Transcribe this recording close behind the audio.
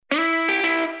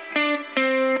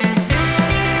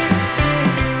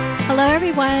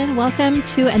everyone. Welcome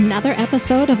to another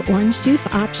episode of Orange Juice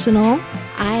Optional.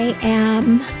 I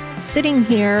am sitting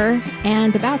here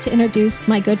and about to introduce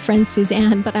my good friend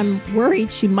Suzanne, but I'm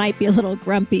worried she might be a little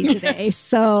grumpy today.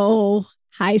 So,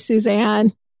 hi,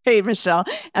 Suzanne. Hey, Michelle.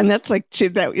 And that's like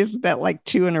two, isn't that like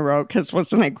two in a row? Because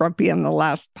wasn't I grumpy on the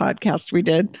last podcast we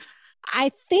did?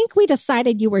 I think we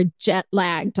decided you were jet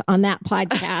lagged on that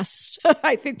podcast.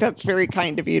 I think that's very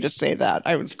kind of you to say that.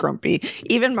 I was grumpy.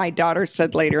 Even my daughter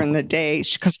said later in the day,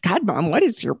 she goes, God, Mom, what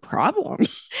is your problem?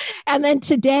 And then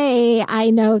today, I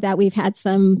know that we've had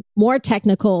some more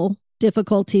technical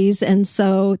difficulties. And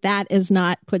so that has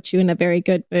not put you in a very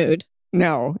good mood.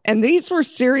 No. And these were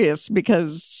serious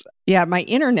because, my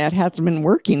internet hasn't been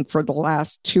working for the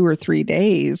last 2 or 3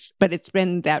 days, but it's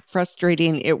been that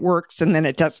frustrating. It works and then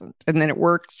it doesn't, and then it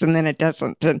works and then it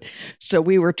doesn't. And so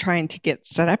we were trying to get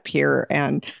set up here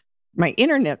and my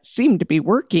internet seemed to be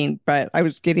working, but I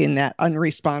was getting that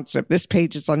unresponsive. This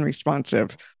page is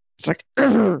unresponsive. It's like,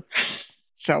 ugh.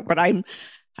 So, but I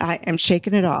am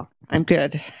shaking it off. I'm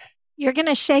good. You're going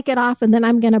to shake it off and then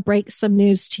I'm going to break some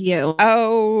news to you.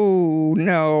 Oh,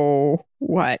 no.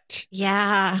 What?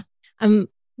 Yeah. I'm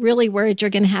really worried you're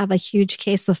going to have a huge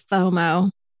case of FOMO.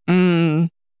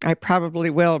 I probably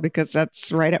will because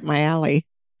that's right up my alley.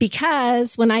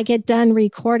 Because when I get done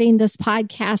recording this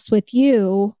podcast with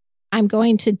you, I'm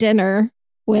going to dinner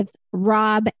with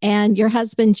Rob and your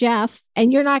husband, Jeff,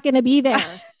 and you're not going to be there.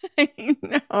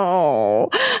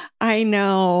 I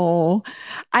know.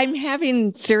 I'm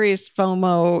having serious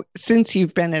FOMO since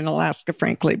you've been in Alaska,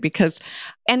 frankly,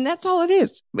 and that's all it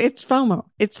is. It's FOMO.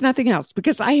 It's nothing else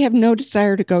because I have no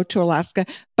desire to go to Alaska,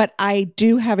 but I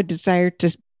do have a desire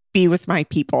to be with my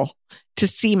people, to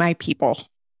see my people.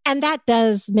 And that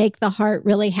does make the heart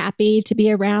really happy to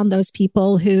be around those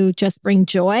people who just bring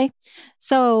joy.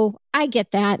 So I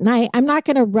get that. And I'm not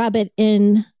going to rub it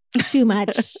in too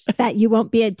much that you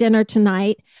won't be at dinner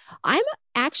tonight. I'm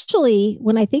actually,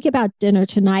 when I think about dinner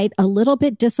tonight, a little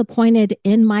bit disappointed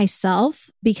in myself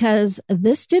because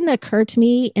this didn't occur to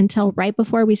me until right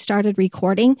before we started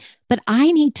recording, but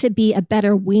I need to be a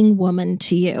better wing woman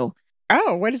to you.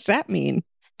 Oh, what does that mean?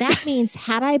 That means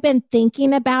had I been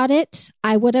thinking about it,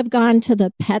 I would have gone to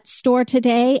the pet store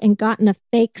today and gotten a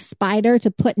fake spider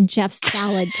to put in Jeff's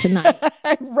salad tonight.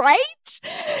 Right?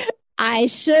 I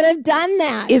should have done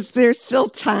that. Is there still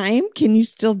time? Can you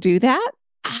still do that?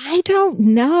 I don't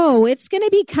know. It's going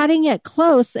to be cutting it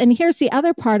close. And here's the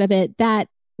other part of it, that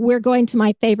we're going to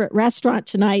my favorite restaurant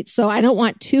tonight. So I don't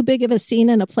want too big of a scene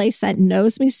in a place that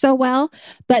knows me so well,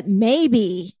 but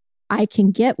maybe I can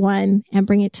get one and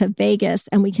bring it to Vegas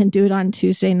and we can do it on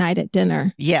Tuesday night at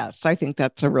dinner. Yes, I think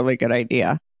that's a really good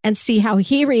idea. And see how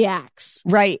he reacts.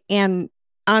 Right. And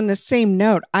on the same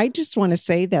note, I just want to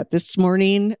say that this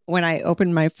morning when I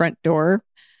opened my front door,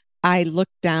 I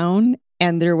looked down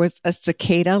and there was a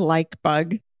cicada-like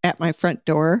bug at my front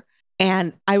door.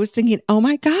 And I was thinking, oh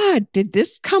my God, did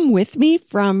this come with me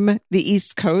from the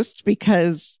East Coast?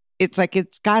 Because it's like,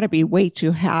 it's got to be way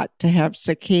too hot to have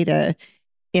cicada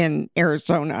in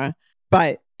Arizona.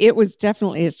 But it was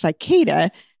definitely a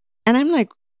cicada. And I'm like,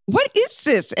 what is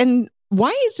this? And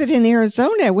why is it in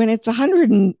Arizona when it's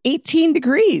 118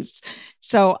 degrees?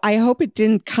 So I hope it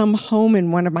didn't come home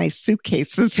in one of my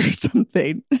suitcases or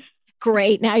something.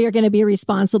 Great. Now you're going to be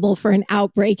responsible for an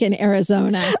outbreak in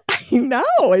Arizona. I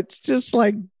know. It's just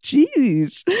like,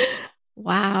 geez.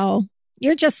 Wow.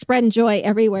 You're just spreading joy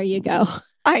everywhere you go.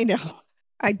 I know.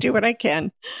 I do what I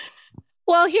can.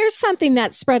 Well, here's something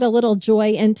that spread a little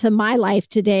joy into my life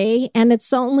today. And it's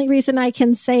the only reason I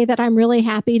can say that I'm really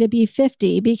happy to be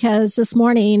 50, because this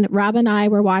morning, Rob and I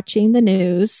were watching the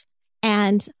news,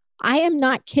 and I am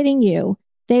not kidding you.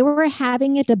 They were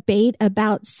having a debate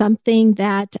about something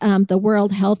that the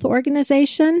World Health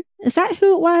Organization, is that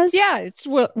who it was? Yeah, it's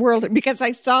World, because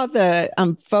I saw the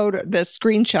photo, the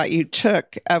screenshot you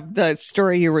took of the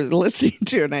story you were listening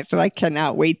to. And I said, I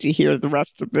cannot wait to hear the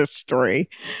rest of this story.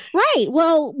 Right.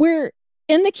 Well, we're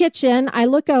in the kitchen. I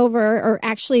look over, or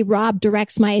actually Rob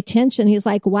directs my attention. He's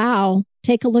like, wow,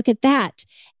 take a look at that.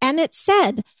 And it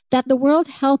said that the World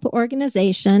Health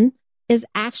Organization is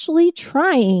actually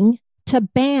trying to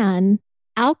ban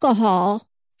alcohol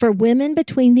for women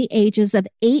between the ages of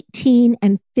 18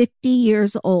 and 50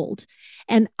 years old.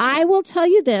 And I will tell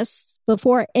you this,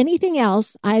 before anything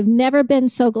else, I've never been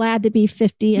so glad to be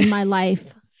 50 in my life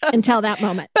until that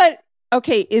moment. But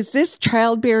okay, is this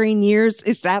childbearing years?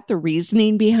 Is that the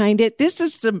reasoning behind it? This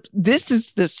is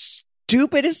the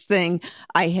stupidest thing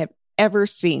I have ever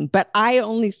seen, but I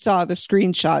only saw the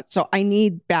screenshot. So I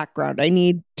need background. I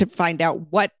need to find out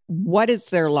what is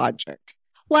their logic.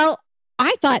 Well,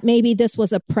 I thought maybe this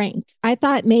was a prank. I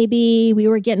thought maybe we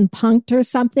were getting punked or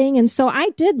something. And so I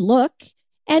did look,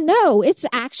 and no, it's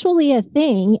actually a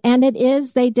thing. And it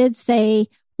is, they did say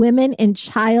women in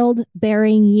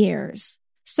childbearing years.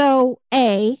 So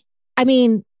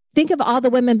think of all the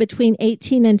women between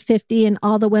 18 and 50 and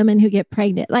all the women who get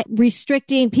pregnant, like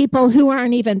restricting people who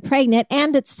aren't even pregnant.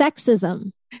 And it's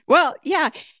sexism. Well, yeah.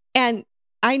 And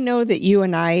I know that you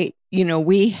and I,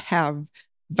 we have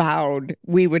vowed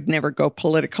we would never go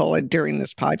political during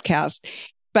this podcast.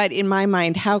 But in my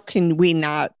mind, how can we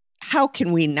not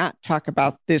talk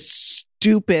about this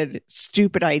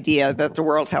stupid idea that the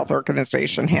World Health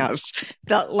Organization has?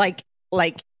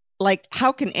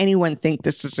 How can anyone think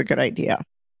this is a good idea?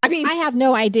 I mean, I have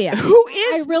no idea.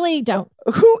 I really don't.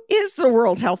 Who is the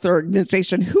World Health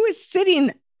Organization? Who is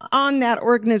sitting on that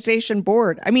organization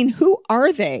board? I mean, who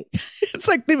are they? It's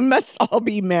like they must all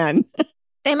be men.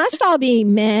 They must all be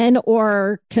men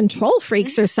or control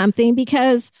freaks or something,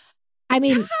 because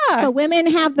so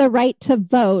women have the right to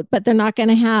vote, but they're not going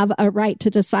to have a right to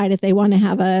decide if they want to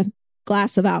have a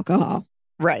glass of alcohol.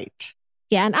 Right.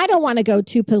 Yeah. And I don't want to go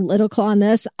too political on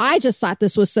this. I just thought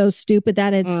this was so stupid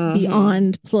that it's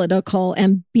beyond political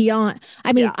and beyond.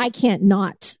 I can't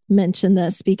not mention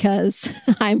this because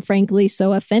I'm frankly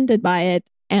so offended by it.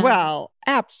 And well,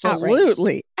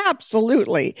 absolutely. outraged.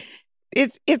 Absolutely.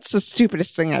 It's the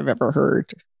stupidest thing I've ever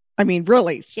heard. I mean,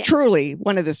 really, truly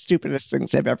one of the stupidest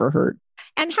things I've ever heard.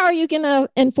 And how are you going to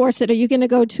enforce it? Are you going to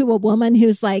go to a woman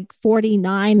who's like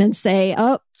 49 and say,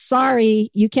 oh, sorry,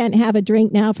 you can't have a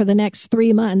drink now for the next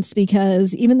 3 months,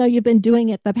 because even though you've been doing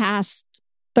it the past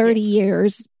 30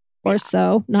 years or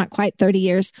so, not quite 30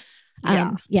 years,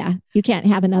 you can't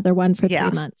have another one for 3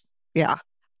 months. Yeah.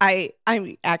 I'm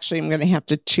going to have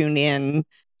to tune in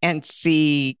and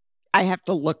see. I have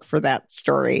to look for that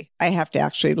story. I have to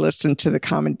actually listen to the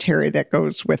commentary that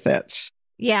goes with it.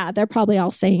 Yeah, they're probably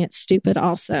all saying it's stupid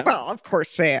also. Well, of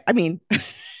course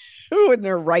who in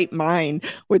their right mind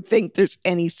would think there's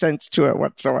any sense to it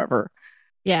whatsoever?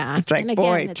 Yeah. It's like,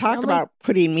 boy, talk about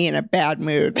putting me in a bad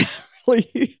mood.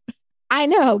 Really. I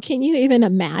know. Can you even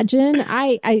imagine?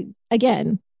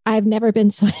 I've never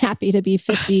been so happy to be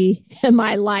 50 in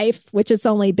my life, which has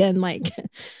only been like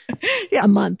a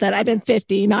month that I've been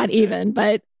 50, not even,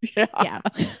 but yeah.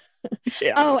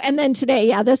 Oh, and then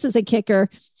today, this is a kicker.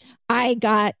 I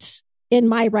got, in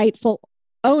my rightful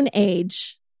own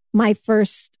age, my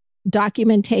first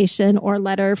documentation or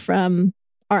letter from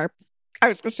AARP. I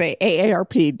was going to say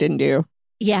AARP, didn't you?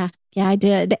 Yeah, I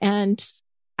did. And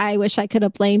I wish I could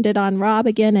have blamed it on Rob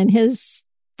again, and he's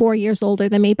 4 years older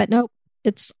than me, but nope.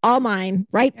 It's all mine,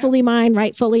 rightfully mine,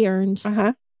 rightfully earned.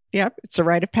 Yep. It's a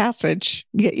rite of passage.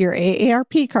 Get your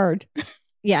AARP card.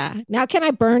 Yeah. Now, can I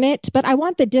burn it? But I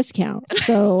want the discount.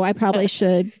 So I probably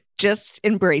should. Just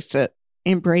embrace it.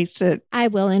 Embrace it. I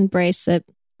will embrace it,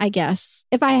 I guess,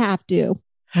 if I have to.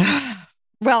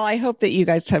 Well, I hope that you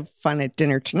guys have fun at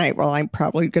dinner tonight, while I'm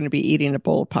probably going to be eating a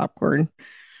bowl of popcorn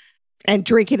and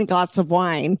drinking a glass of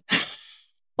wine.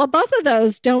 Well, both of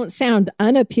those don't sound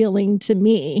unappealing to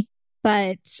me.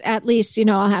 But at least,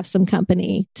 I'll have some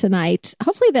company tonight.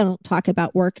 Hopefully they don't talk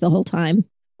about work the whole time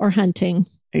or hunting.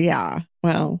 Yeah.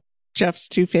 Well, Jeff's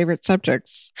two favorite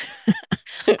subjects.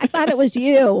 I thought it was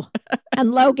you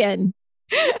and Logan.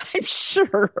 I'm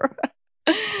sure.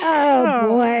 Oh,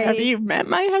 boy. Have you met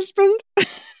my husband?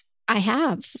 I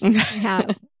have.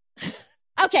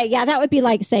 Okay. Yeah. That would be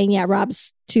like saying,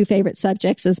 Rob's two favorite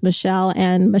subjects is Michelle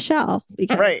and Michelle.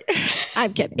 Because right.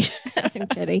 I'm kidding. I'm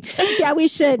kidding. Yeah, we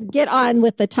should get on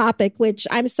with the topic, which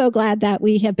I'm so glad that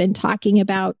we have been talking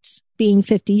about being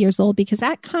 50 years old, because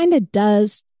that kind of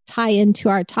does tie into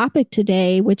our topic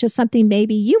today, which is something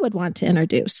maybe you would want to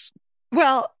introduce.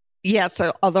 Well, yes,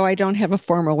 although I don't have a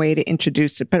formal way to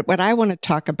introduce it, but what I want to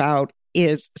talk about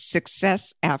is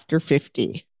success after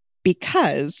 50,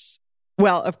 because,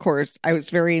 well, of course, I was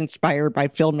very inspired by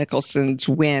Phil Mickelson's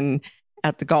win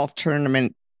at the golf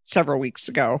tournament several weeks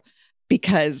ago,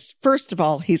 because first of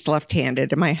all, he's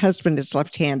left-handed and my husband is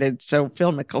left-handed. So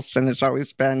Phil Mickelson has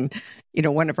always been,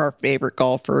 one of our favorite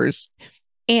golfers.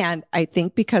 And I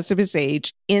think because of his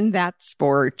age in that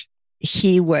sport,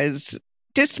 he was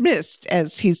dismissed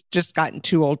as he's just gotten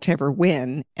too old to ever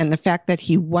win. And the fact that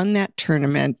he won that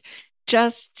tournament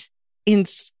just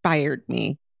inspired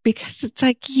me, because it's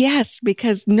like, yes,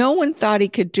 because no one thought he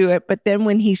could do it. But then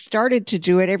when he started to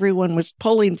do it, everyone was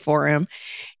pulling for him.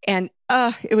 And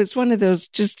it was one of those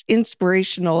just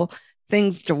inspirational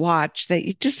things to watch that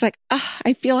you just like,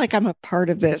 I feel like I'm a part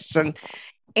of this.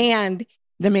 And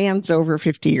the man's over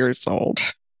 50 years old.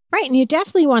 Right. And you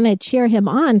definitely want to cheer him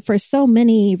on for so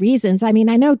many reasons. I mean,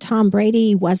 I know Tom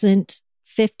Brady wasn't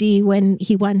 50 when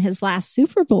he won his last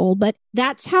Super Bowl, but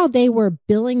that's how they were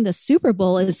billing the Super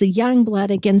Bowl, as the young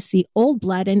blood against the old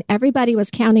blood. And everybody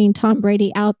was counting Tom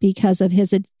Brady out because of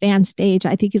his advanced age.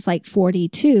 I think he's like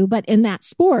 42, but in that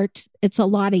sport, it's a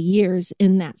lot of years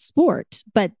in that sport,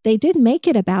 but they did make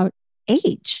it about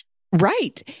age.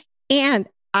 Right. And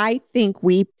I think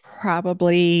we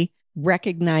probably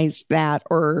recognize that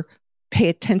or pay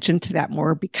attention to that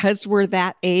more because we're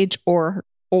that age or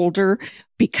older,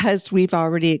 because we've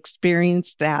already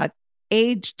experienced that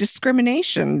age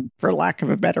discrimination, for lack of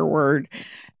a better word.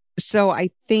 So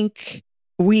I think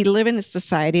we live in a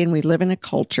society and we live in a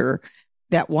culture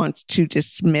that wants to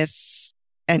dismiss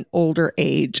an older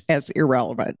age as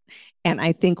irrelevant. And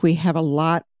I think we have a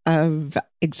lot of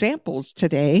examples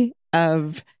today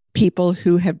of people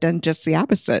who have done just the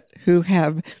opposite, who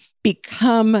have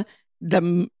become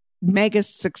the mega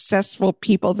successful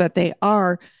people that they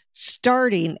are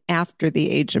starting after the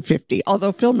age of 50.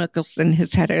 Although Phil Mickelson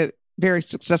has had a very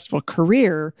successful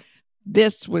career,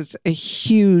 this was a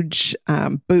huge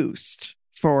boost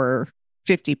for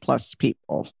 50 plus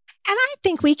people. And I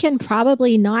think we can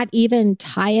probably not even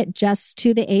tie it just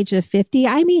to the age of 50.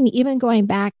 I mean, even going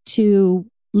back to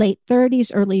late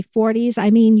 30s, early 40s. I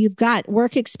mean, you've got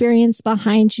work experience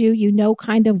behind you. You know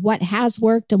kind of what has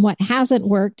worked and what hasn't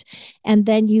worked. And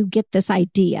then you get this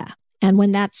idea. And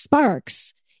when that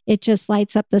sparks, it just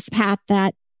lights up this path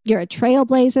that you're a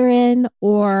trailblazer in,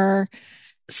 or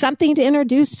something to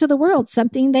introduce to the world,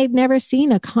 something they've never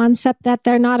seen, a concept that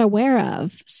they're not aware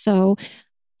of. So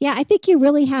yeah, I think you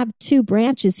really have two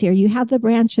branches here. You have the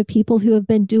branch of people who have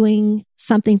been doing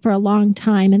something for a long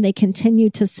time and they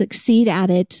continue to succeed at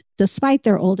it despite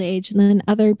their old age. And then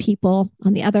other people,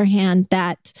 on the other hand,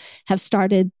 that have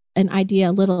started an idea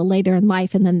a little later in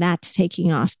life, and then that's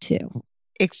taking off too.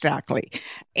 Exactly.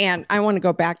 And I want to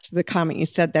go back to the comment you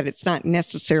said that it's not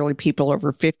necessarily people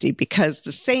over 50, because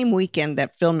the same weekend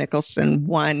that Phil Mickelson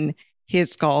won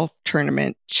his golf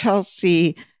tournament,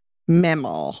 Chelsea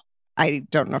Memel, I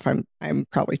don't know if I'm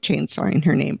probably chainsawing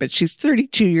her name, but she's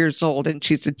 32 years old and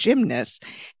she's a gymnast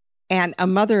and a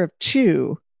mother of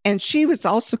two. And she was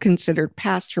also considered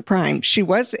past her prime. She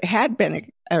had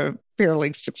been a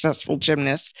fairly successful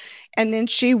gymnast. And then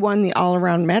she won the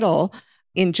all-around medal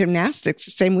in gymnastics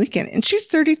the same weekend. And she's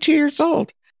 32 years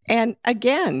old. And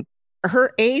again,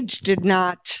 her age did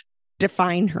not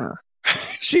define her.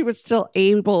 She was still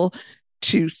able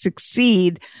to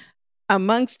succeed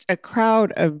amongst a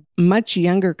crowd of much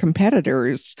younger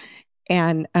competitors.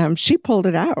 And she pulled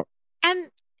it out. And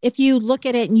if you look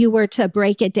at it and you were to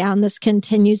break it down, this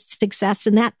continued success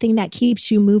and that thing that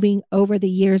keeps you moving over the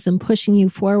years and pushing you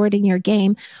forward in your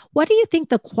game, what do you think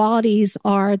the qualities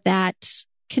are that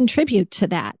contribute to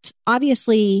that?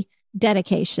 Obviously,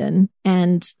 dedication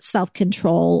and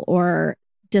self-control or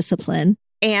discipline.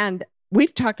 And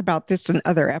we've talked about this in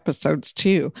other episodes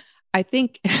too. I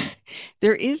think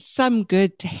there is some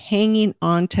good to hanging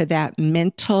on to that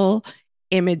mental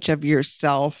image of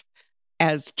yourself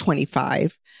as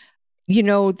 25. You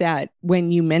know that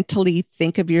when you mentally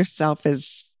think of yourself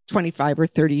as 25 or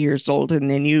 30 years old,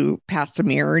 and then you pass a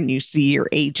mirror and you see your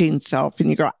aging self and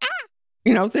you go,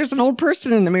 there's an old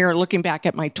person in the mirror looking back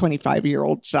at my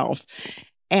 25-year-old self.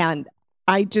 And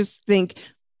I just think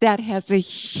that has a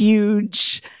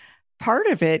huge part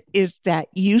of it, is that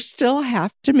you still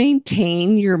have to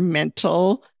maintain your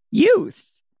mental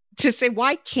youth to say,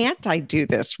 why can't I do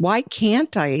this? Why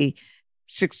can't I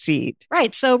succeed?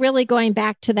 Right. So really going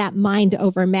back to that mind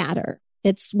over matter.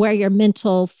 It's where your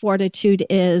mental fortitude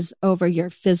is over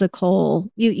your physical.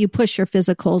 You push your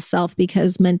physical self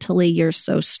because mentally you're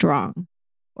so strong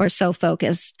or so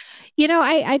focused.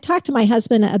 I talk to my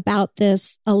husband about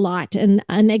this a lot, and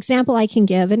an example I can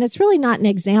give, and it's really not an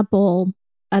example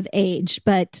of age,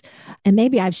 and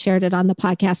maybe I've shared it on the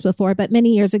podcast before, but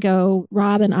many years ago,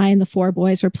 Rob and I and the four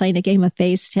boys were playing a game of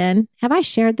Phase 10. Have I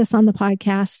shared this on the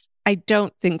podcast? I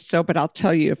don't think so, but I'll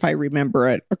tell you if I remember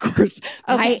it. Of course,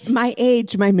 okay. my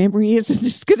age, my memory isn't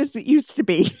as good as it used to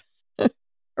be.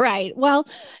 Right. Well,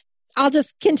 I'll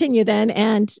just continue then.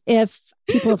 And if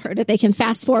people have heard it, they can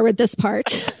fast forward this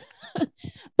part.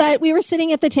 But we were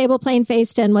sitting at the table playing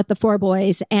Phase 10 with the four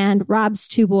boys, and Rob's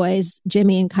two boys,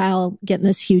 Jimmy and Kyle, get in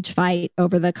this huge fight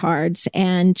over the cards,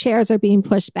 and chairs are being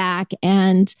pushed back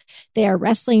and they are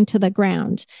wrestling to the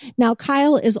ground. Now,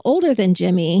 Kyle is older than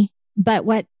Jimmy, but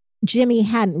what Jimmy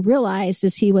hadn't realized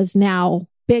is he was now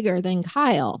bigger than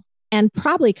Kyle and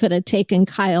probably could have taken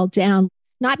Kyle down,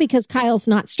 not because Kyle's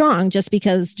not strong, just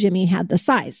because Jimmy had the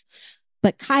size.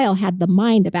 But Kyle had the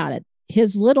mind about it.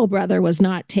 His little brother was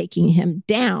not taking him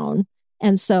down.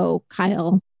 And so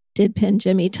Kyle did pin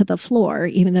Jimmy to the floor,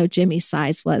 even though Jimmy's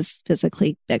size was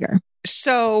physically bigger.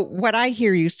 So what I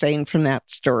hear you saying from that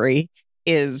story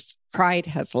is pride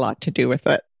has a lot to do with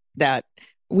it, that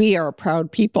we are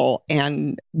proud people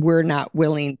and we're not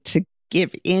willing to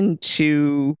give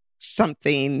into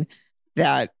something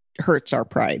that hurts our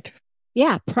pride.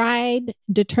 Yeah, pride,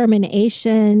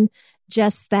 determination,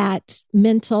 just that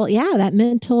mental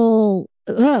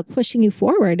pushing you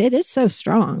forward. It is so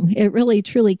strong. It really,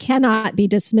 truly cannot be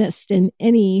dismissed in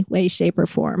any way, shape, or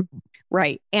form.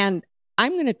 Right. And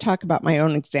I'm going to talk about my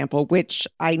own example, which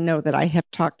I know that I have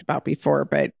talked about before,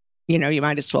 but you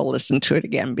might as well listen to it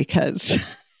again because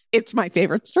it's my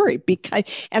favorite story. Because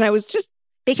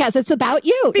it's about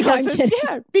you.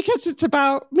 Because it's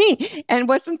about me. And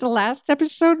wasn't the last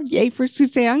episode Yay for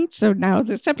Suzanne? So now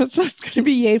this episode's going to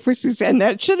be Yay for Suzanne.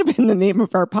 That should have been the name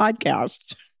of our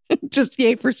podcast. Just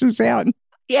Yay for Suzanne.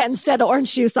 Yeah, instead of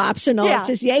orange juice optional, it's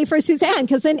just Yay for Suzanne.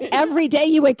 Because then every day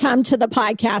you would come to the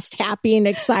podcast happy and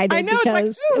excited. I know,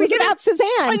 because it was about Suzanne.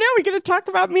 I know, we're going to talk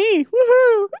about me.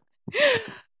 Woohoo!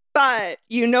 But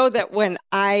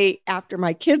that after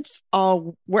my kids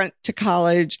all went to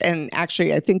college, and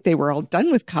actually I think they were all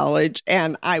done with college,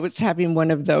 and I was having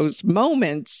one of those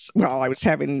moments. Well, I was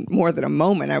having more than a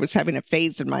moment. I was having a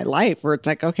phase in my life where it's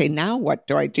like, okay, now what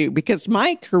do I do? Because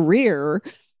my career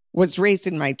was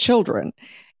raising my children.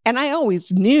 And I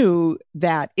always knew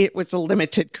that it was a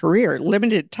limited career,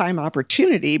 limited time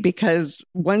opportunity, because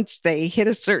once they hit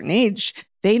a certain age,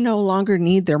 they no longer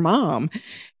need their mom.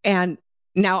 And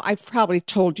now, I've probably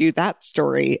told you that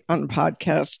story on the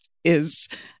podcast is,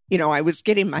 I was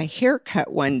getting my hair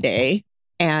cut one day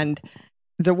and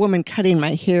the woman cutting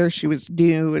my hair, she was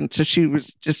new. And so she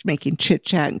was just making chit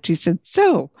chat. And she said,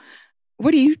 "So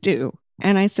what do you do?"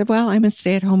 And I said, "Well, I'm a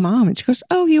stay-at-home mom." And she goes,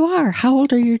 "Oh, you are? How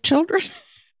old are your children?"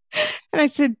 And I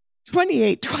said,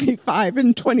 28, 25,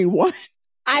 and 21.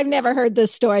 I've never heard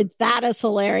this story. That is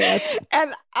hilarious.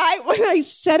 And when I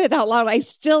said it out loud, I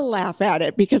still laugh at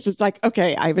it because it's like,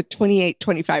 okay, I have a 28,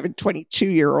 25, and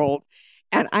 22-year-old,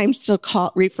 and I'm still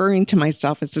referring to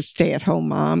myself as a stay-at-home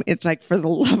mom. It's like, for the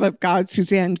love of God,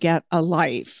 Suzanne, get a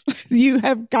life. You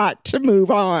have got to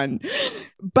move on.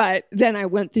 But then I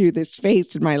went through this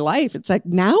phase in my life. It's like,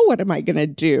 now what am I going to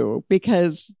do?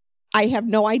 Because I have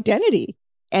no identity.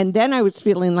 And then I was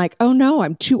feeling like, oh no,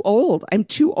 I'm too old. I'm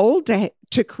too old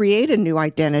to create a new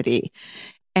identity.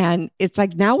 And it's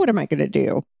like, now what am I going to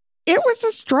do? It was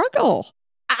a struggle.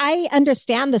 I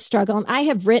understand the struggle. And I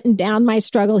have written down my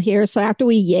struggle here. So after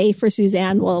we yay for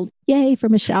Suzanne, we'll yay for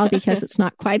Michelle because it's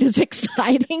not quite as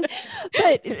exciting.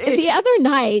 But the other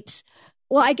night,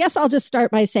 well, I guess I'll just start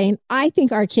by saying, I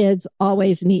think our kids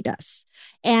always need us.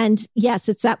 And yes,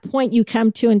 it's that point you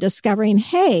come to in discovering,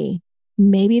 hey,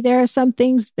 maybe there are some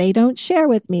things they don't share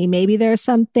with me. Maybe there are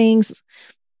some things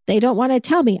they don't want to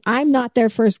tell me. I'm not their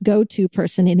first go-to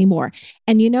person anymore.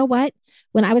 And you know what?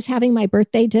 When I was having my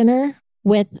birthday dinner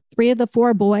with 3 of the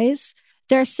 4 boys,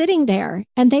 they're sitting there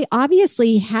and they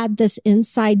obviously had this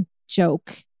inside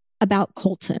joke about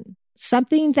Colton,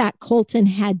 something that Colton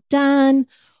had done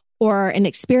or an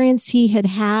experience he had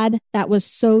had that was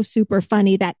so super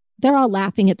funny that they're all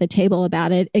laughing at the table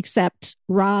about it, except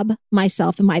Rob,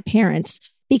 myself, and my parents,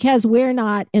 because we're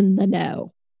not in the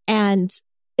know. And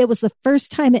it was the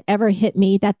first time it ever hit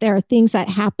me that there are things that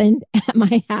happened at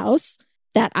my house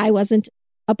that I wasn't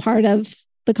a part of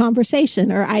the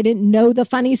conversation, or I didn't know the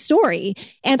funny story.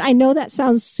 And I know that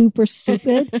sounds super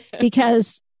stupid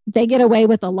because they get away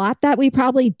with a lot that we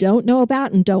probably don't know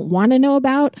about and don't want to know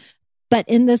about. But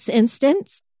in this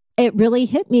instance, it really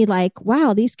hit me like,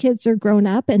 wow, these kids are grown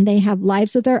up and they have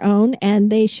lives of their own and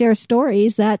they share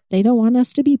stories that they don't want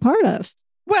us to be part of.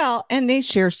 Well, and they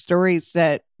share stories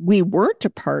that we weren't a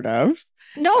part of.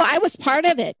 No, I was part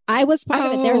of it. I was part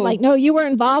of it. They're like, no, you were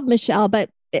involved, Michelle,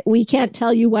 but we can't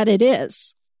tell you what it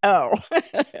is. Oh,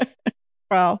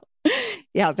 well,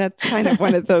 yeah, that's kind of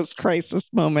one of those crisis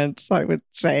moments, I would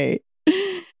say.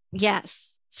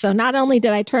 Yes. So not only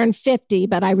did I turn 50,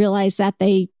 but I realized that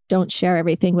they don't share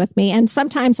everything with me. And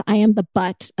sometimes I am the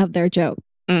butt of their joke.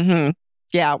 Mm-hmm.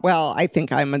 Yeah, well, I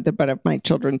think I'm the butt of my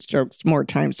children's jokes more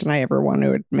times than I ever want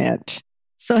to admit.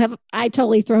 So have I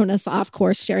totally thrown us off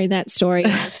course sharing that story?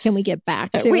 Can we get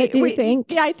back to it, do you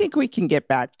think? Yeah, I think we can get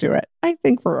back to it. I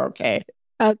think we're okay.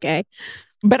 Okay.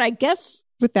 But I guess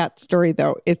with that story,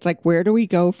 though, it's like, where do we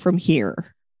go from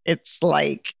here? It's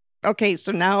like, okay,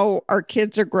 so now our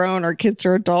kids are grown, our kids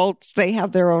are adults, they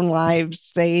have their own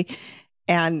lives,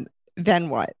 and then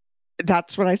what?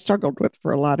 That's what I struggled with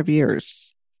for a lot of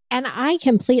years. And I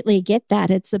completely get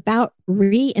that. It's about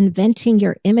reinventing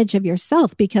your image of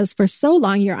yourself because for so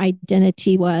long, your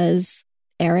identity was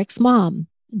Eric's mom,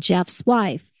 Jeff's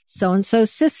wife,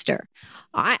 so-and-so's sister.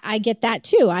 I get that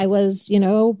too. I was,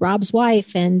 Rob's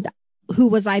wife, and who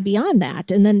was I beyond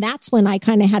that? And then that's when I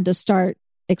kind of had to start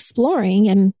exploring,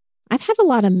 and I've had a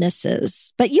lot of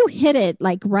misses, but you hit it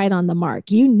like right on the mark.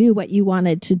 You knew what you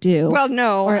wanted to do. Well,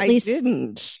 no, or at least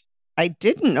didn't. I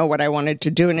didn't know what I wanted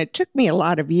to do. And it took me a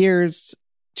lot of years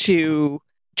to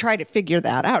try to figure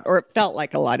that out, or it felt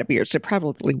like a lot of years. It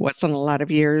probably wasn't a lot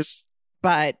of years,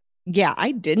 but yeah,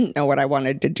 I didn't know what I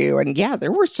wanted to do. And yeah,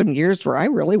 there were some years where I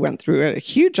really went through a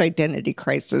huge identity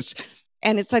crisis.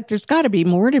 And it's like, there's got to be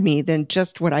more to me than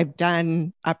just what I've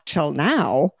done up till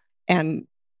now. And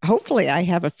hopefully I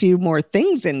have a few more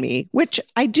things in me, which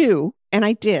I do, and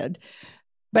I did.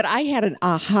 But I had an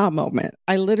aha moment.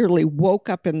 I literally woke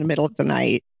up in the middle of the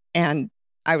night and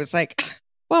I was like,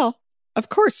 well, of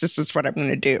course, this is what I'm going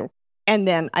to do. And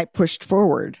then I pushed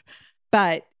forward.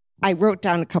 But I wrote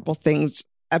down a couple things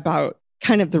about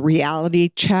kind of the reality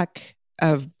check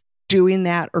of doing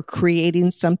that or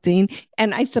creating something.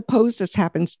 And I suppose this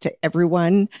happens to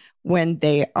everyone when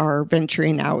they are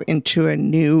venturing out into a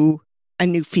new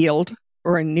field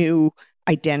or a new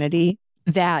identity,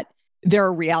 that there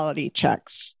are reality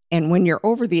checks. And when you're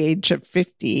over the age of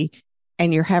 50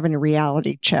 and you're having a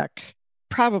reality check,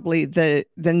 probably the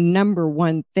number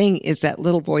one thing is that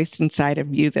little voice inside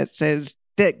of you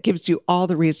that gives you all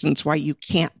the reasons why you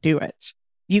can't do it.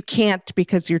 You can't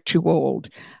because you're too old.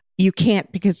 You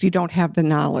can't because you don't have the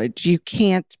knowledge. You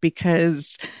can't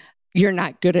because you're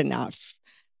not good enough.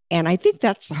 And I think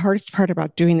that's the hardest part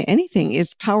about doing anything,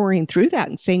 is powering through that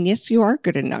and saying, yes, you are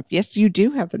good enough. Yes, you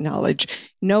do have the knowledge.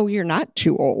 No, you're not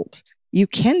too old. You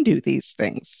can do these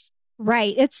things.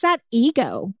 Right. It's that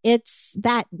ego. It's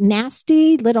that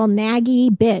nasty little naggy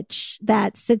bitch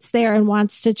that sits there and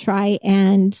wants to try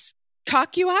and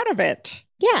talk you out of it.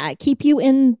 Yeah. Keep you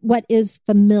in what is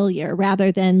familiar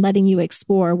rather than letting you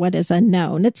explore what is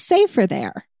unknown. It's safer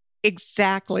there.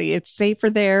 Exactly. It's safer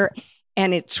there,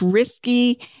 and it's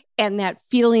risky. And that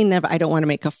feeling of, I don't want to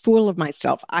make a fool of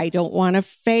myself. I don't want to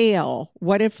fail.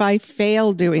 What if I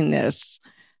fail doing this?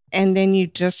 And then you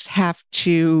just have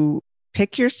to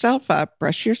pick yourself up,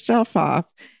 brush yourself off,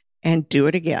 and do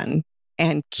it again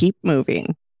and keep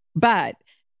moving. But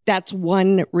that's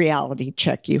one reality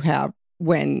check you have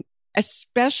when,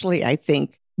 especially I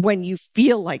think, when you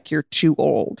feel like you're too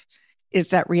old, is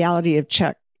that reality of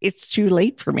check. It's too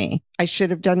late for me. I should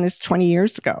have done this 20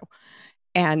 years ago.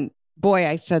 And boy,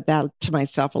 I said that to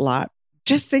myself a lot.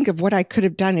 Just think of what I could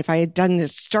have done if I had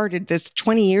started this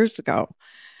 20 years ago.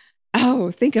 Oh,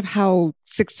 think of how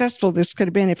successful this could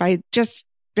have been if I had just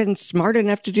been smart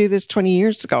enough to do this 20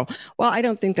 years ago. Well, I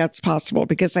don't think that's possible,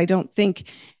 because I don't think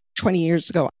 20 years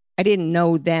ago, I didn't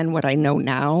know then what I know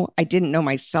now. I didn't know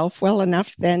myself well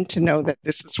enough then to know that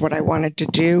this is what I wanted to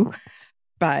do.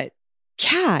 But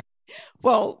yeah,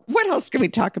 well, what else can we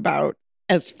talk about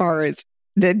as far as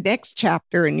the next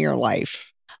chapter in your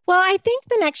life? Well, I think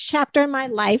the next chapter in my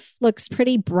life looks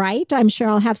pretty bright. I'm sure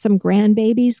I'll have some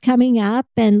grandbabies coming up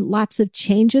and lots of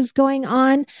changes going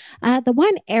on. The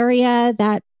one area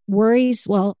that worries,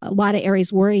 well, a lot of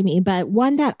areas worry me, but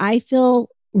one that I feel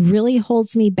really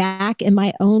holds me back in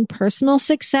my own personal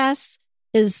success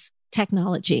is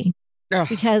technology. Ugh.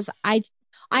 Because I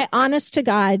honest to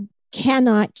God,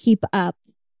 cannot keep up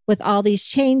with all these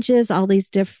changes, all these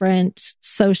different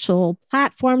social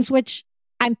platforms, which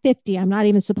I'm 50. I'm not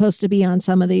even supposed to be on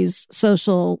some of these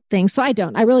social things. So I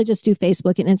don't. I really just do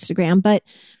Facebook and Instagram. But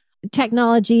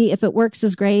technology, if it works,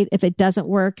 is great. If it doesn't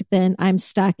work, then I'm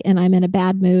stuck and I'm in a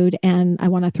bad mood and I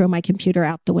want to throw my computer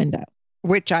out the window.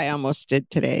 Which I almost did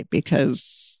today,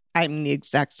 because I'm the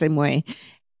exact same way.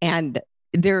 And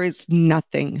there is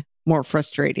nothing more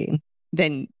frustrating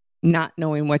than not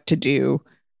knowing what to do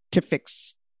to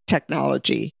fix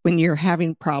technology. When you're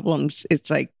having problems, it's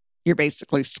like you're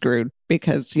basically screwed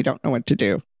because you don't know what to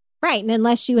do. Right. And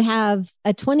unless you have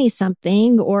a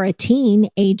 20-something or a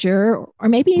teenager, or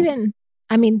maybe even,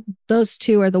 those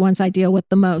two are the ones I deal with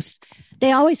the most.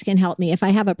 They always can help me if I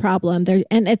have a problem there.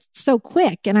 And it's so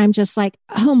quick. And I'm just like,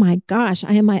 oh my gosh,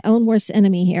 I am my own worst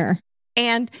enemy here.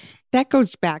 And that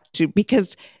goes back to,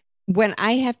 because when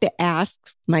I have to ask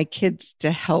my kids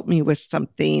to help me with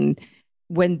something,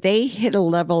 when they hit a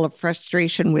level of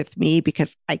frustration with me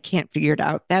because I can't figure it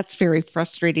out, that's very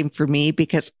frustrating for me,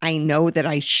 because I know that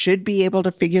I should be able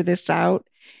to figure this out.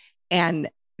 And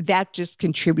that just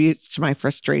contributes to my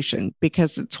frustration,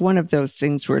 because it's one of those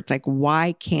things where it's like,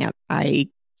 why can't I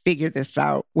figure this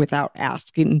out without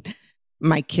asking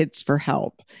my kids for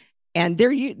help? And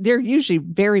they're usually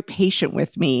very patient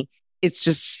with me. It's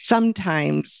just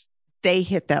sometimes they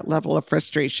hit that level of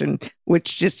frustration,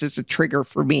 which just is a trigger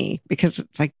for me, because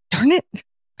it's like, darn it,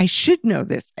 I should know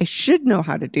this. I should know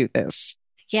how to do this.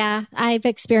 Yeah, I've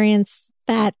experienced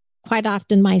that quite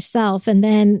often myself. And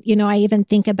then, I even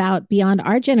think about beyond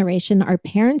our generation, our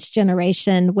parents'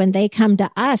 generation, when they come to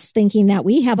us thinking that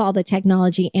we have all the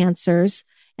technology answers.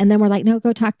 And then we're like, no,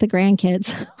 go talk to the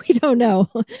grandkids. We don't know.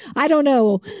 I don't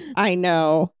know. I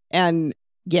know. And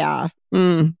yeah,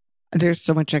 there's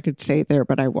so much I could say there,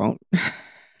 but I won't.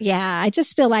 Yeah, I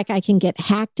just feel like I can get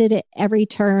hacked at every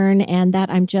turn and that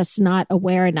I'm just not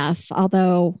aware enough,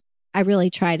 although I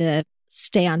really try to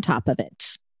stay on top of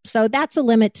it. So that's a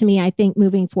limit to me, I think,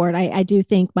 moving forward. I do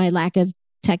think my lack of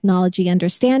technology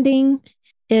understanding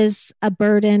is a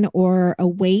burden or a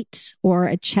weight or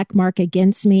a check mark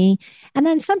against me. And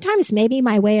then sometimes maybe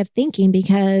my way of thinking,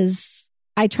 because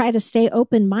I try to stay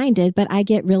open-minded, but I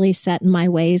get really set in my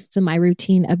ways and my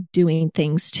routine of doing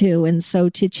things too. And so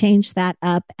to change that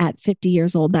up at 50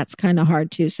 years old, that's kind of hard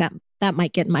too. So that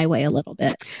might get in my way a little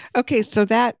bit. Okay, so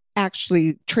that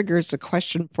actually triggers a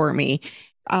question for me.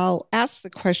 I'll ask the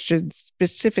question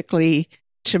specifically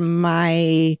to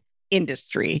my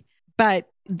industry, but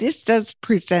this does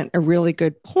present a really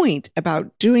good point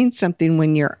about doing something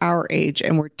when you're our age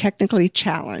and we're technically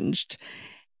challenged.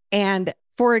 And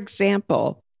for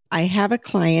example, I have a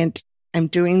client, I'm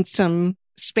doing some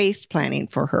space planning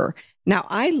for her. Now,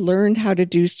 I learned how to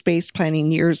do space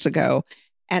planning years ago,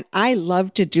 and I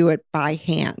love to do it by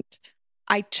hand.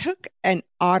 I took an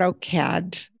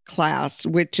AutoCAD class,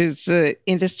 which is the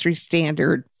industry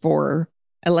standard for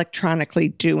electronically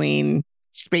doing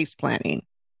space planning.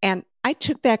 And I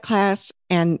took that class,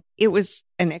 and it was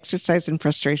an exercise in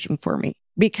frustration for me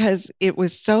because it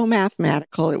was so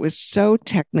mathematical, it was so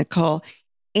technical,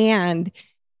 and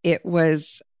it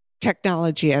was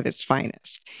technology at its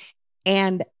finest.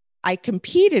 And I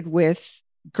competed with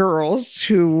girls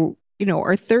who,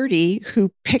 are 30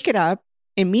 who pick it up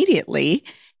immediately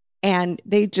and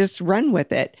they just run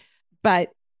with it.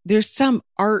 But there's some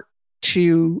art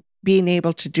to being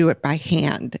able to do it by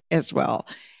hand as well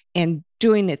and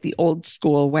doing it the old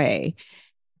school way.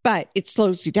 But it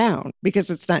slows you down because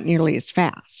it's not nearly as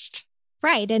fast.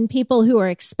 Right. And people who are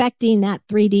expecting that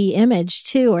 3D image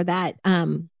too, or that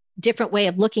different way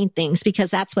of looking things, because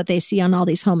that's what they see on all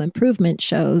these home improvement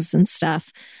shows and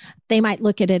stuff. They might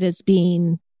look at it as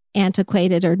being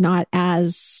antiquated or not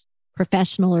as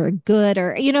professional or good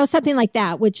or, something like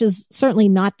that, which is certainly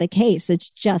not the case. It's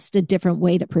just a different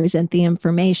way to present the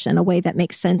information, a way that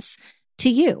makes sense to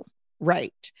you.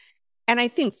 Right. And I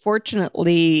think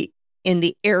fortunately in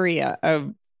the area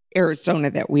of Arizona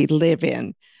that we live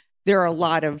in, there are a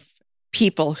lot of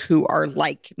people who are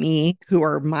like me, who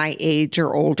are my age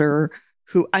or older,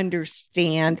 who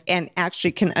understand and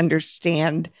actually can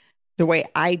understand the way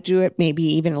I do it, maybe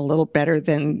even a little better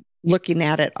than looking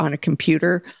at it on a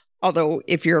computer. Although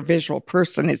if you're a visual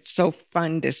person, it's so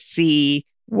fun to see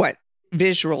what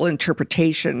visual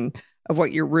interpretation of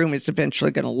what your room is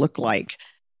eventually going to look like.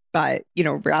 But,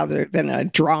 rather than a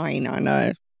drawing on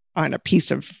a piece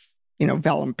of,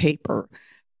 vellum paper.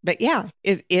 But yeah,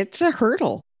 it's a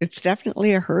hurdle. It's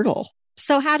definitely a hurdle.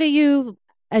 So how do you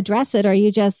address it? Or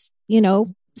you just,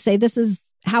 say, this is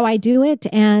how I do it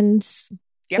and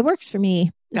it works for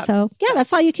me. That's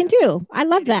all you can do. I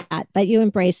love that you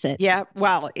embrace it. Yeah.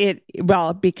 Well,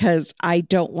 because I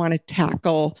don't want to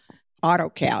tackle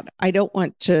AutoCAD. I don't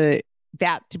want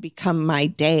that to become my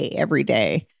day every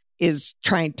day, is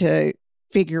trying to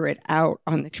figure it out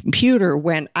on the computer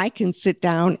when I can sit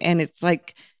down and it's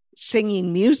like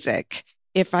singing music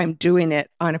if I'm doing it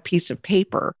on a piece of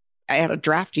paper at a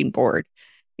drafting board.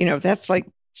 That's like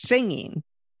singing,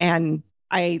 and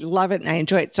I love it and I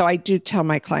enjoy it. So I do tell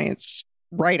my clients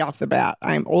right off the bat,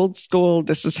 I'm old school.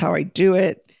 This is how I do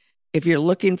it. If you're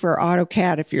looking for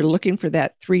AutoCAD, if you're looking for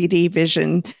that 3D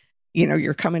vision,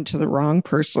 you're coming to the wrong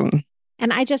person.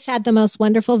 And I just had the most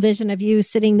wonderful vision of you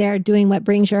sitting there doing what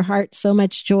brings your heart so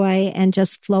much joy and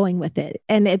just flowing with it.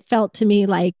 And it felt to me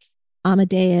like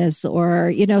Amadeus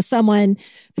or, someone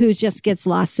who just gets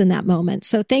lost in that moment.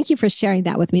 So thank you for sharing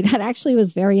that with me. That actually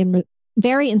was very,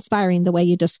 very inspiring the way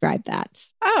you described that.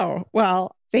 Oh,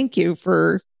 well, thank you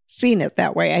for seeing it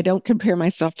that way. I don't compare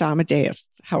myself to Amadeus,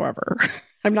 however.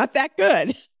 I'm not that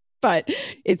good. But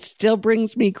it still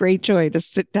brings me great joy to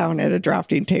sit down at a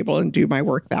drafting table and do my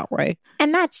work that way.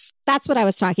 And that's what I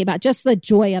was talking about, just the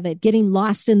joy of it, getting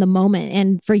lost in the moment.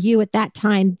 And for you at that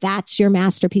time, that's your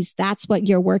masterpiece. That's what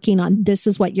you're working on. This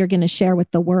is what you're going to share with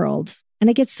the world.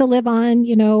 And it gets to live on,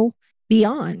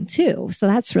 beyond too. So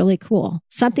that's really cool.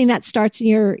 Something that starts in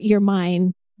your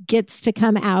mind gets to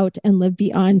come out and live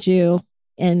beyond you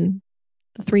in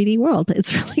the 3D world.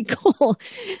 It's really cool.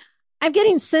 I'm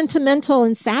getting sentimental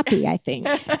and sappy, I think.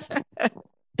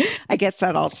 I guess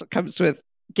that also comes with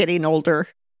getting older.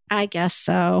 I guess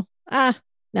so. No,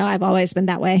 I've always been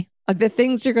that way. The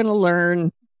things you're going to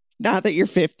learn now that you're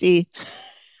 50.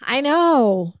 I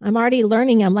know. I'm already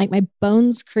learning them, like my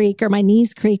bones creak or my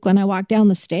knees creak when I walk down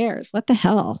the stairs. What the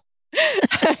hell?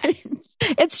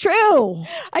 It's true.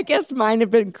 I guess mine have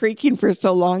been creaking for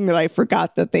so long that I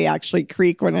forgot that they actually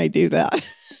creak when I do that.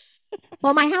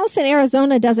 Well, my house in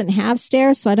Arizona doesn't have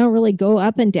stairs, so I don't really go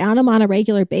up and down them on a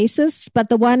regular basis, but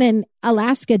the one in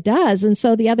Alaska does. And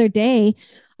so the other day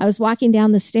I was walking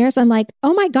down the stairs. I'm like,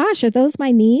 oh my gosh, are those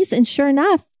my knees? And sure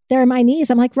enough, they're my knees.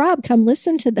 I'm like, Rob, come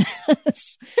listen to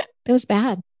this. It was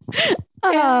bad.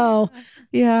 Oh,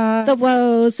 yeah. The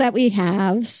woes that we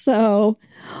have. So,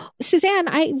 Suzanne,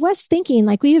 I was thinking,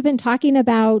 like, we have been talking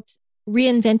about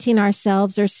reinventing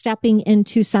ourselves or stepping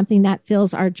into something that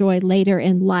fills our joy later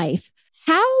in life.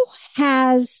 How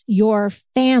has your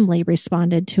family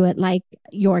responded to it? Like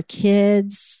your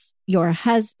kids, your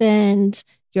husband,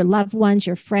 your loved ones,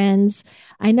 your friends?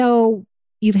 I know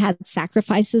you've had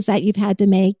sacrifices that you've had to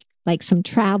make, like some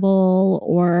travel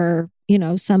or,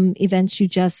 some events you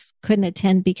just couldn't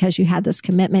attend because you had this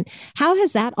commitment. How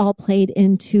has that all played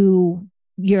into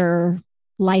your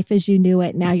life as you knew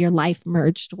it, now your life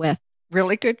merged with?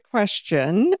 Really good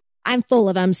question. I'm full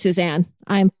of them, Suzanne.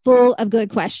 I'm full of good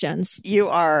questions. You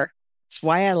are. It's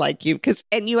why I like you.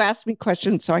 And you ask me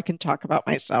questions so I can talk about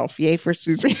myself. Yay for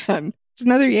Suzanne. It's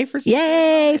another yay for Suzanne.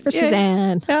 Yay for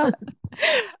Suzanne. Yeah.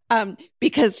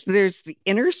 Because there's the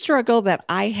inner struggle that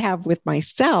I have with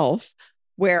myself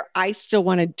where I still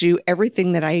want to do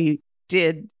everything that I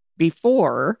did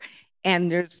before.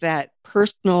 And there's that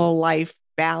personal life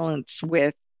balance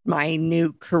with my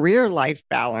new career life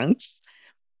balance.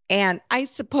 And I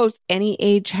suppose any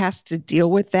age has to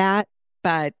deal with that,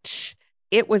 but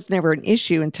it was never an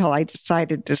issue until I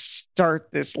decided to start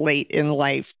this late in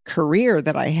life career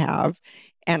that I have.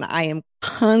 And I am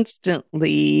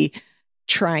constantly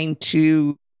trying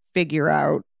to figure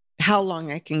out how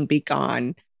long I can be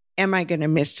gone. Am I going to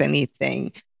miss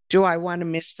anything? Do I want to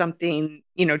miss something?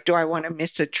 Do I want to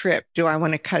miss a trip? Do I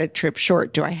want to cut a trip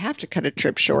short? Do I have to cut a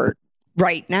trip short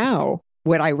right now?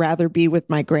 Would I rather be with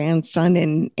my grandson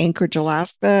in Anchorage,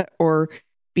 Alaska, or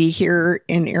be here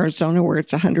in Arizona where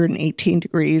it's 118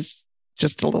 degrees?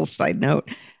 Just a little side note,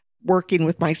 working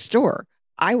with my store.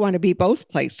 I want to be both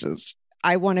places.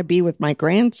 I want to be with my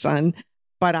grandson,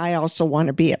 but I also want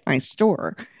to be at my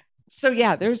store. So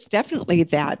yeah, there's definitely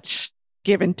that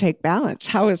give and take balance.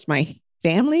 How has my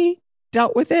family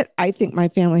dealt with it? I think my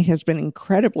family has been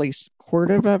incredibly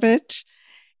supportive of it.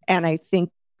 And I think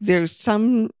there's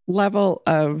some level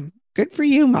of good for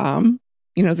you, Mom.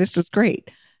 This is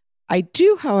great. I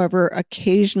do, however,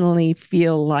 occasionally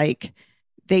feel like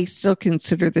they still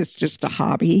consider this just a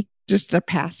hobby, just a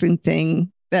passing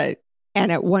thing and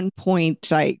at one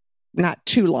point, not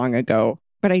too long ago,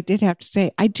 but I did have to say,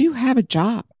 I do have a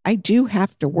job. I do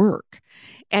have to work.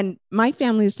 And my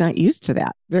family is not used to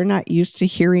that. They're not used to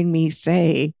hearing me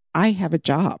say, I have a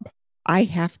job. I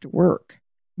have to work.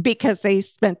 Because they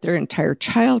spent their entire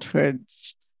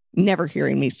childhoods never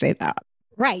hearing me say that.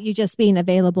 Right. You just being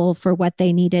available for what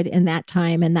they needed in that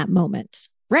time and that moment.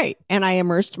 Right. And I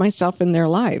immersed myself in their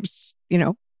lives,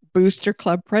 Booster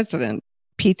Club president,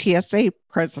 PTSA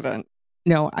president.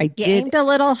 No, I did. Aimed a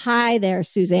little high there,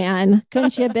 Suzanne.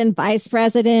 Couldn't you have been vice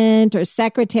president or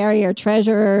secretary or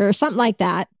treasurer or something like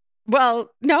that? Well,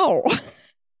 no.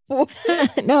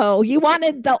 No, you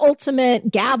wanted the ultimate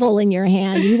gavel in your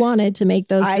hand. You wanted to make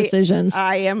those decisions.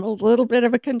 I am a little bit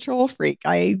of a control freak.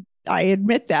 I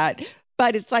admit that.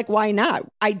 But it's like, why not?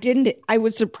 I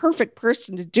was the perfect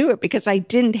person to do it because I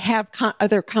didn't have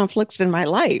other conflicts in my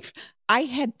life. I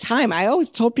had time. I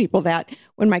always told people that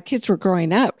when my kids were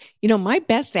growing up, my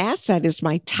best asset is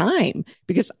my time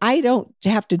because I don't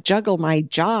have to juggle my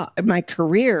job, my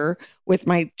career with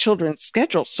my children's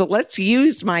schedule. So let's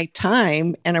use my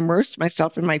time and immerse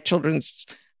myself in my children's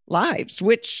lives,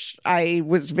 which I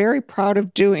was very proud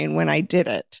of doing when I did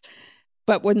it.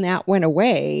 But when that went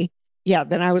away,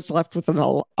 then I was left with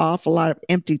an awful lot of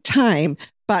empty time.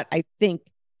 But I think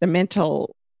the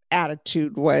mental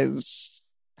attitude was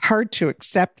hard to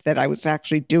accept that I was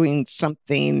actually doing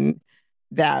something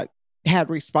that had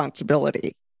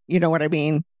responsibility. You know what I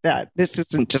mean? That this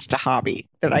isn't just a hobby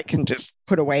that I can just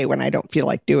put away when I don't feel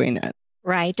like doing it.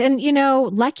 Right. And,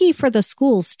 lucky for the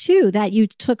schools too, that you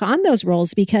took on those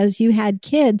roles because you had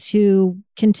kids who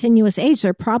continuous age.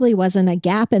 There probably wasn't a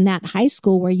gap in that high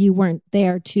school where you weren't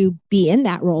there to be in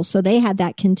that role. So they had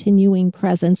that continuing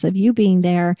presence of you being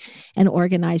there and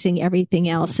organizing everything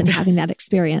else and having that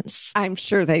experience. I'm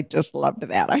sure they just loved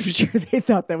that. I'm sure they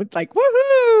thought that was like,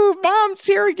 woohoo, mom's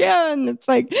here again. It's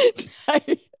like,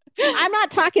 I'm not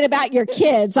talking about your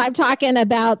kids. I'm talking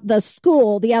about the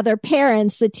school, the other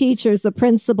parents, the teachers, the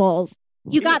principals.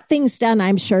 You got things done,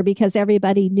 I'm sure, because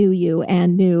everybody knew you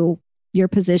and knew your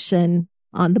position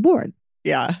on the board.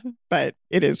 Yeah, but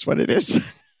it is what it is.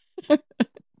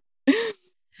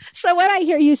 So what I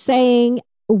hear you saying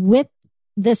with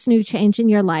this new change in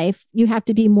your life, you have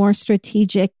to be more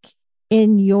strategic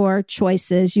in your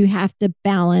choices. You have to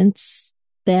balance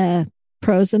the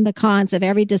pros and the cons of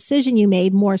every decision you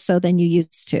made more so than you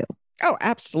used to. Oh,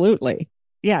 absolutely.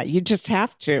 Yeah, you just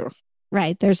have to.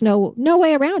 Right. There's no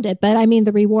way around it. But I mean,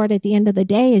 the reward at the end of the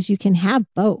day is you can have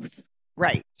both.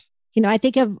 Right. I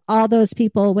think of all those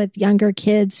people with younger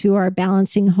kids who are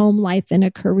balancing home life and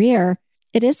a career.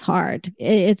 It is hard.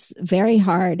 It's very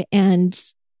hard. And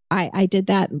I did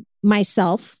that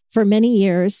myself for many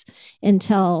years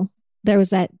until there was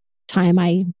that time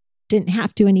I didn't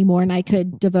have to anymore and I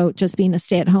could devote just being a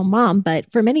stay-at-home mom. But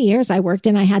for many years I worked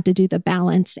and I had to do the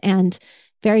balance, and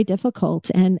very difficult,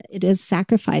 and it is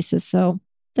sacrifices. So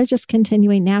they're just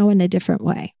continuing now in a different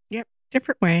way. Yep.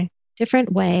 Different way.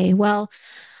 Different way. Well,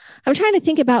 I'm trying to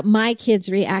think about my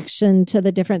kids' reaction to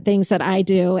the different things that I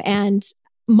do. And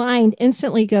mine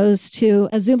instantly goes to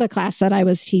a Zumba class that I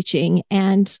was teaching,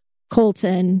 and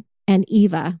Colton and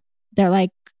Eva, they're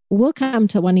like, we'll come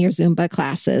to one of your Zumba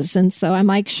classes. And so I'm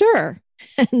like, sure.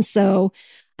 And so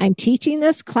I'm teaching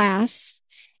this class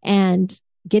and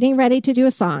getting ready to do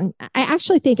a song. I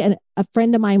actually think a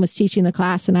friend of mine was teaching the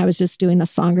class and I was just doing a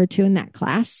song or two in that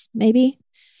class, maybe.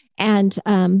 And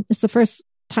it's the first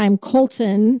time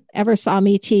Colton ever saw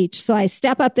me teach. So I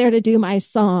step up there to do my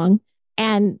song,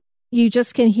 and you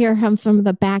just can hear him from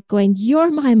the back going,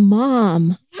 "You're my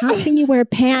mom. How can you wear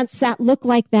pants that look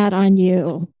like that on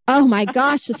you? Oh my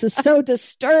gosh, this is so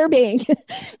disturbing."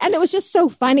 And it was just so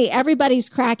funny. Everybody's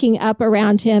cracking up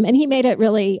around him. And he made it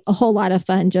really a whole lot of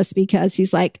fun just because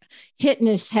he's like hitting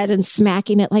his head and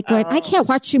smacking it like going, "I can't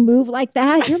watch you move like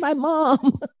that. You're my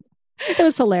mom." It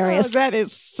was hilarious. Oh, that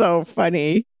is so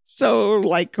funny. So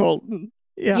like Colton.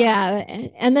 Yeah. Yeah.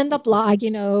 And then the blog,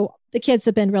 the kids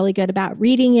have been really good about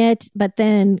reading it, but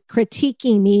then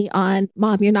critiquing me on,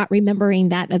 "Mom, you're not remembering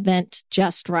that event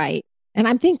just right." And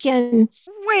I'm thinking,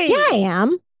 wait, yeah, I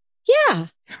am. Yeah.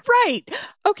 Right.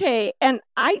 Okay. And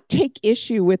I take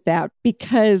issue with that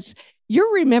because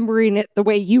you're remembering it the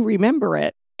way you remember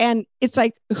it. And it's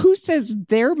like, who says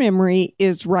their memory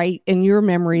is right and your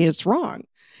memory is wrong?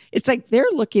 It's like they're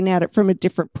looking at it from a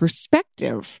different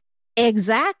perspective.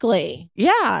 Exactly.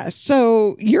 Yeah.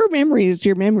 So your memory is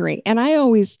your memory. And I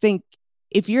always think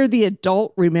if you're the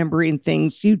adult remembering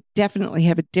things, you definitely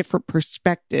have a different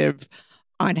perspective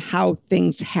on how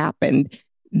things happened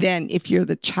than if you're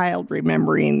the child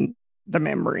remembering the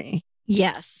memory.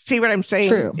 Yes. See what I'm saying?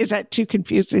 True. Is that too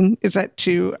confusing? Is that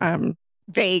too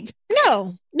vague?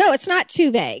 No, it's not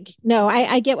too vague. No,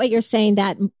 I get what you're saying,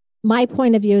 that my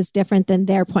point of view is different than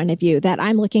their point of view, that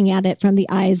I'm looking at it from the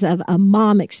eyes of a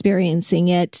mom experiencing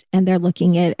it, and they're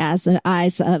looking at it as the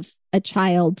eyes of a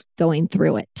child going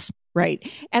through it. Right.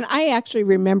 And I actually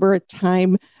remember a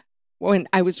time when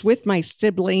I was with my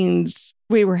siblings,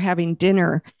 we were having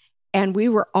dinner and we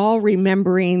were all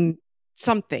remembering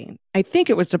something. I think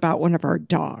it was about one of our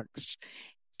dogs.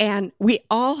 And we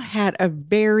all had a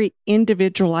very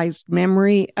individualized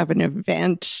memory of an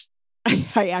event.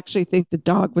 I actually think the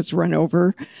dog was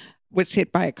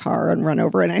hit by a car and run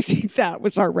over. And I think that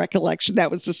was our recollection.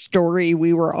 That was the story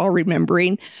we were all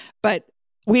remembering. But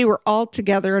we were all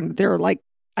together, and there are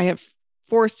I have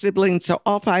 4 siblings, so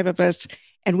all 5 of us,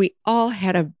 and we all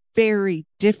had a very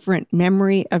different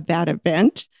memory of that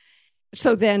event.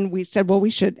 So then we said, well, we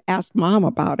should ask Mom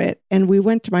about it. And we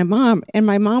went to my mom, and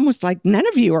my mom was like, none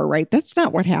of you are right. That's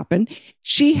not what happened.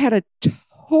 She had a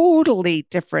totally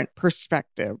different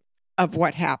perspective of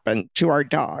what happened to our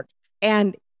dog.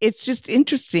 And it's just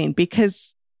interesting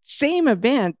because same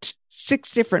event,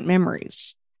 6 different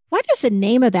memories. What is the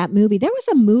name of that movie? There was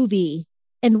a movie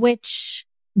in which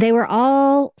they were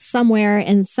all somewhere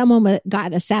and someone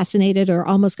got assassinated or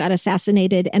almost got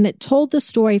assassinated. And it told the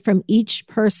story from each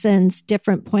person's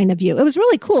different point of view. It was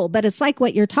really cool, but it's like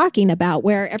what you're talking about,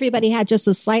 where everybody had just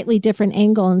a slightly different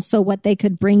angle. And so what they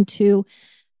could bring to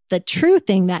the true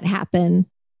thing that happened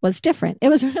was different. It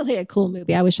was really a cool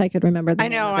movie. I wish I could remember the I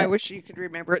know. name of it. I wish you could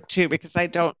remember it too, because I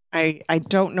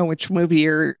don't know which movie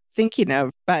you're thinking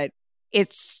of, but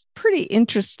it's pretty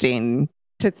interesting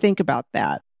to think about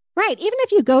that. Right. Even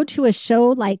if you go to a show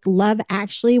like Love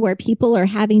Actually, where people are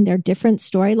having their different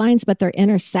storylines, but they're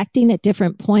intersecting at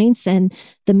different points and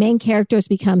the main characters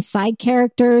become side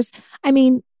characters. I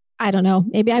mean, I don't know,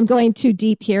 maybe I'm going too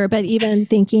deep here, but even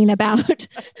thinking about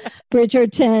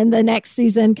Bridgerton, the next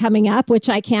season coming up, which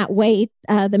I can't wait.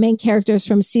 The main characters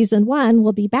from season 1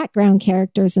 will be background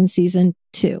characters in season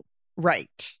 2.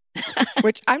 Right.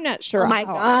 Which I'm not sure. Oh my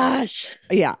gosh.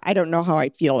 Yeah. I don't know how I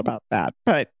feel about that,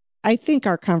 but I think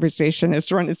our conversation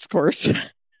has run its course.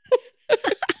 I'm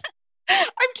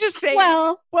just saying.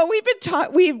 Well, we've been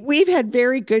taught. We've had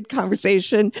very good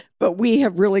conversation, but we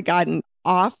have really gotten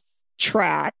off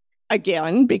track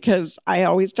again because I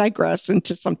always digress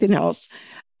into something else,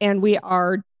 and we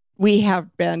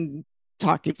have been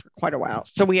talking for quite a while,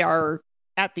 so we are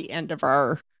at the end of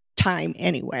our time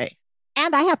anyway.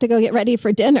 And I have to go get ready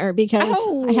for dinner because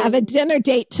I have a dinner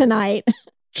date tonight.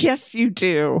 Yes, you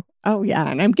do. Oh, yeah.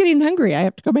 And I'm getting hungry. I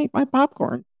have to go make my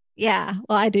popcorn. Yeah.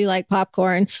 Well, I do like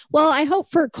popcorn. Well, I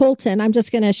hope for Colton, I'm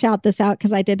just going to shout this out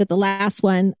because I did it the last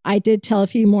one. I did tell a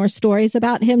few more stories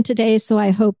about him today. So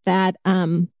I hope that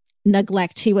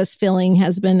neglect he was feeling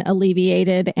has been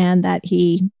alleviated and that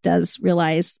he does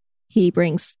realize he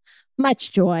brings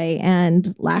much joy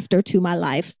and laughter to my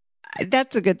life.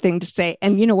 That's a good thing to say.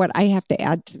 And you know what I have to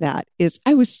add to that is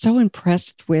I was so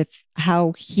impressed with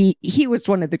how he was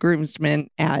one of the groomsmen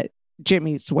at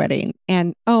Jimmy's wedding.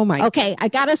 And oh my. Okay, I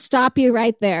got to stop you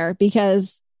right there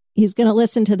because he's going to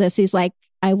listen to this. He's like,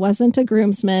 I wasn't a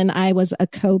groomsman. I was a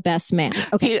co-best man.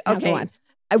 Okay, go on.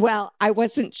 Well, I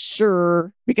wasn't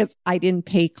sure because I didn't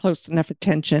pay close enough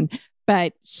attention,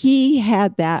 but he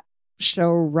had that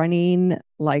show running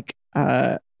like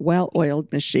a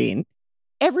well-oiled machine.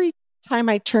 Every time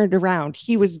I turned around,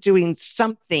 he was doing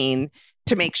something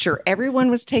to make sure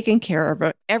everyone was taken care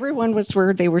of. Everyone was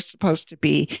where they were supposed to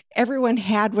be. Everyone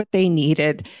had what they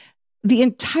needed. The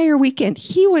entire weekend,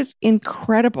 he was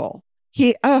incredible.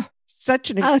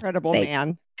 Such an incredible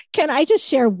man. Can I just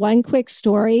share one quick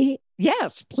story?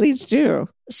 Yes, please do.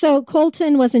 So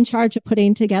Colton was in charge of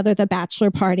putting together the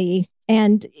bachelor party.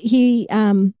 And he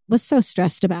was so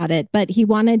stressed about it, but he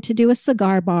wanted to do a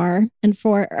cigar bar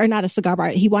not a cigar bar.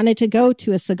 He wanted to go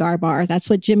to a cigar bar. That's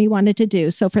what Jimmy wanted to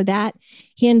do. So for that,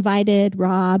 he invited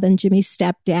Rob and Jimmy's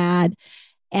stepdad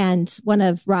and one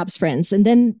of Rob's friends. And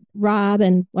then Rob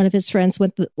and one of his friends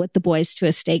went with the boys to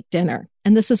a steak dinner.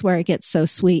 And this is where it gets so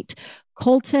sweet.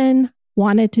 Colton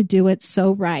wanted to do it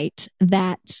so right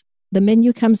that the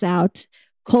menu comes out.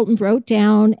 Colton wrote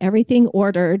down everything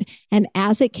ordered. And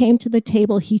as it came to the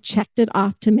table, he checked it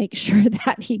off to make sure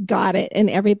that he got it and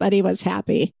everybody was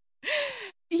happy.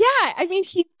 Yeah. I mean,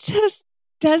 he just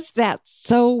does that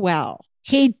so well.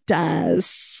 He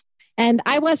does. And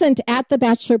I wasn't at the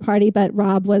bachelor party, but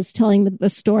Rob was telling the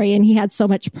story and he had so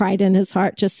much pride in his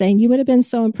heart, just saying, you would have been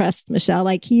so impressed, Michelle.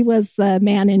 Like he was the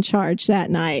man in charge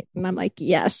that night. And I'm like,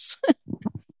 yes.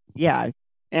 Yeah.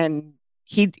 And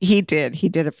He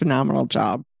did a phenomenal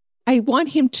job. I want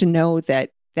him to know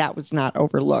that was not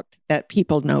overlooked, that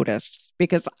people noticed,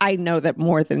 because I know that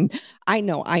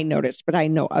I noticed, but I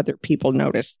know other people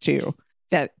noticed too,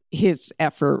 that his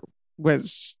effort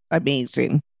was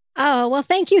amazing. Oh, well,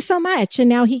 thank you so much. And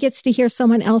now he gets to hear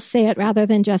someone else say it rather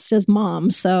than just his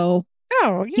mom. So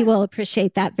he will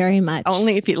appreciate that very much.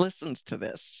 Only if he listens to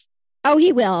this. Oh,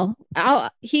 he will.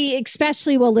 He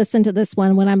especially will listen to this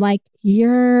one when I'm like,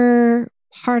 you're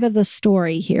part of the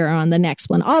story here on the next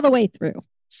one all the way through.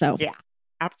 So yeah,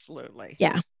 absolutely.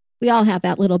 Yeah. We all have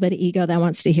that little bit of ego that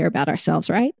wants to hear about ourselves,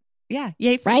 right? Yeah.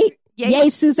 Yay. Right? Yay,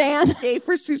 Suzanne. Yay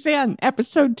for Suzanne.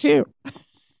 Episode 2.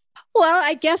 Well,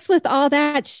 I guess with all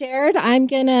that shared, I'm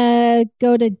going to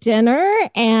go to dinner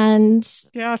and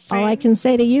all I can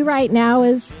say to you right now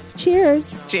is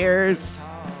cheers. Cheers.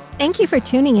 Thank you for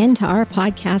tuning in to our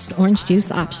podcast, Orange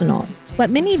Juice Optional.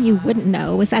 What many of you wouldn't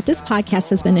know is that this podcast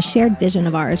has been a shared vision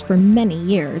of ours for many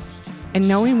years. And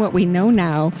knowing what we know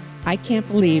now, I can't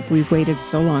believe we've waited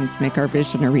so long to make our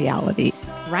vision a reality.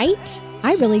 Right?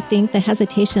 I really think the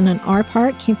hesitation on our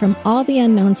part came from all the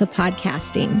unknowns of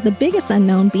podcasting, the biggest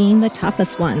unknown being the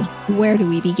toughest one. Where do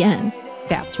we begin?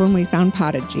 That's when we found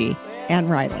Podigy and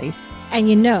Riley. And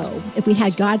you know, if we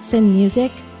had God send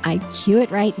music, I'd cue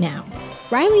it right now.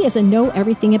 Riley is a know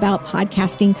everything about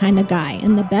podcasting kind of guy,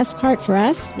 and the best part for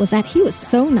us was that he was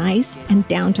so nice and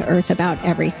down to earth about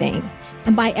everything.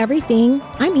 And by everything,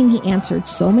 I mean he answered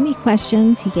so many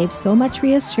questions, he gave so much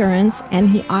reassurance, and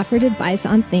he offered advice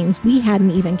on things we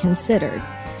hadn't even considered.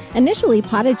 Initially,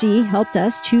 Podigy helped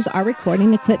us choose our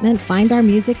recording equipment, find our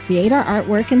music, create our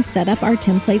artwork, and set up our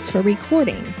templates for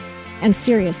recording. And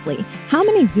seriously, how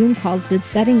many Zoom calls did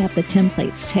setting up the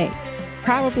templates take?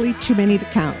 Probably too many to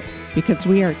count because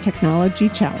we are technology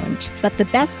challenged. But the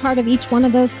best part of each one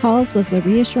of those calls was the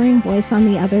reassuring voice on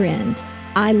the other end.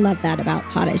 I love that about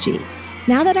Podigy.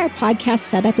 Now that our podcast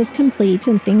setup is complete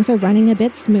and things are running a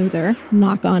bit smoother,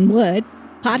 knock on wood,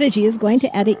 Podigy is going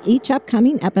to edit each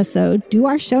upcoming episode, do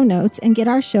our show notes, and get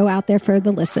our show out there for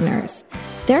the listeners.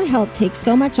 Their help takes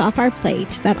so much off our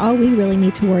plate that all we really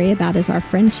need to worry about is our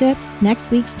friendship, next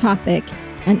week's topic,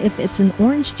 and if it's an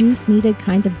orange juice needed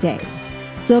kind of day.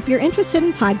 So if you're interested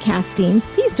in podcasting,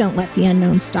 please don't let the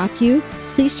unknown stop you.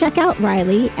 Please check out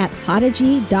Riley at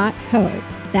podigy.co.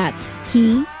 That's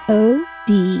PODIGY.co.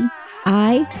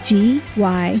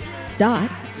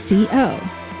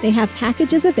 They have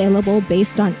packages available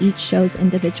based on each show's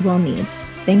individual needs.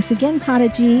 Thanks again,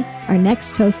 Podigy. Our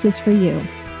next toast is for you.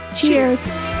 Cheers.